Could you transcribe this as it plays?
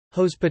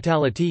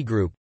Hospitality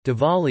Group,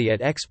 Diwali at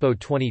Expo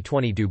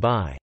 2020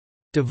 Dubai.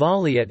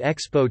 Diwali at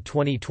Expo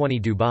 2020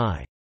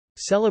 Dubai.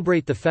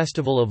 Celebrate the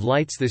Festival of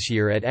Lights this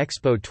year at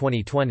Expo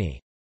 2020.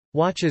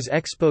 Watch as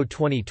Expo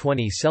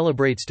 2020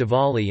 celebrates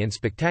Diwali in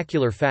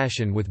spectacular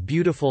fashion with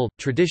beautiful,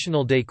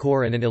 traditional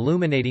decor and an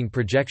illuminating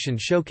projection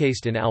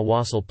showcased in Al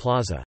Wasl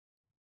Plaza.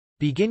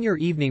 Begin your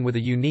evening with a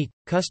unique,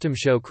 custom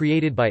show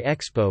created by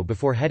Expo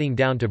before heading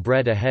down to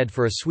Bread Ahead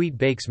for a sweet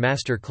bakes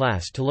master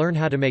class to learn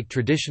how to make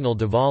traditional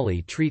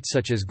Diwali treats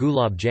such as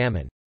gulab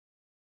jamun.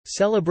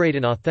 Celebrate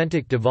an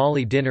authentic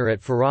Diwali dinner at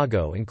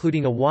Farago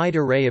including a wide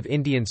array of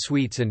Indian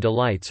sweets and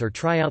delights, or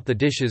try out the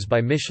dishes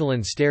by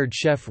Michelin-starred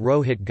chef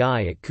Rohit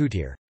Ghai at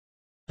Kutir.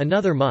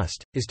 Another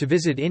must, is to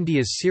visit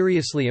India's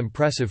seriously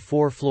impressive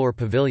 4-floor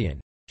pavilion,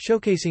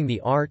 showcasing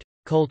the art,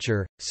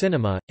 culture,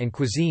 cinema, and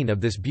cuisine of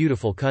this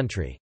beautiful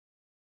country.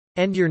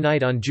 End your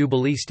night on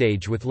Jubilee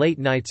stage with late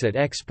nights at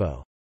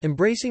Expo.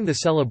 Embracing the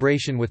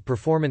celebration with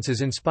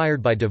performances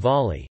inspired by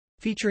Diwali,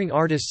 featuring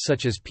artists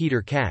such as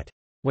Peter Cat,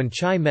 When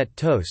Chai Met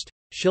Toast,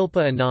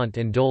 Shilpa Anant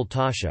and Dole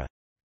Tasha.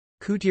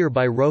 Kutir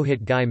by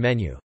Rohit Ghai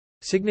Menu.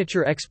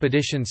 Signature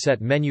Expedition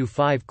Set Menu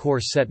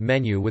 5-course set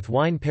menu with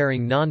wine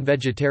pairing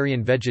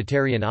non-vegetarian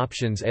vegetarian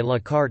options a la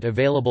carte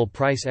available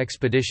price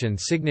Expedition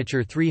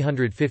Signature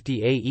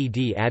 350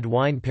 AED add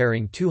wine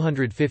pairing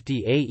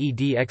 250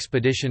 AED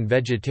Expedition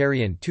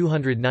Vegetarian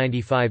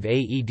 295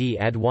 AED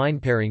add wine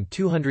pairing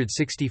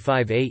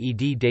 265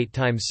 AED Date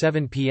time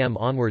 7 p.m.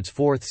 onwards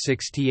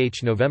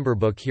 4th-6th November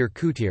Book here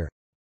Kutir.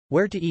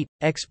 Where to eat,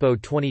 Expo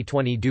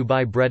 2020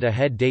 Dubai Bread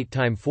Ahead Date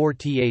time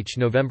 4th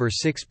November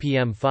 6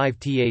 p.m.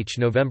 5th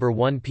November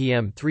 1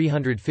 p.m.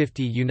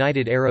 350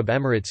 United Arab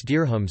Emirates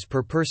dirhams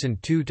per person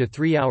 2 to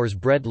 3 hours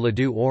Bread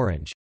Laddu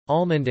Orange,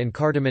 Almond and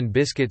Cardamom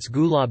Biscuits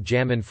Gulab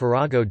Jamun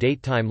Farago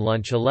Date time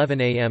Lunch 11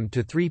 a.m.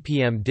 to 3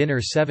 p.m.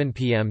 Dinner 7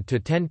 p.m. to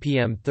 10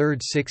 p.m.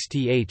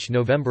 3rd-6th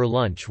November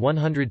Lunch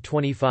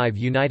 125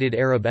 United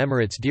Arab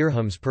Emirates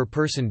dirhams per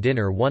person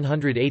Dinner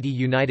 180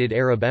 United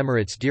Arab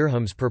Emirates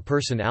dirhams per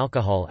person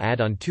Alcohol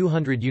add-on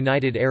 200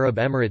 United Arab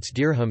Emirates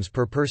dirhams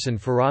per person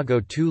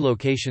Farago 2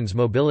 locations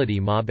Mobility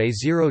Mob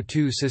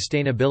A02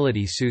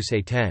 Sustainability SUS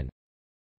A10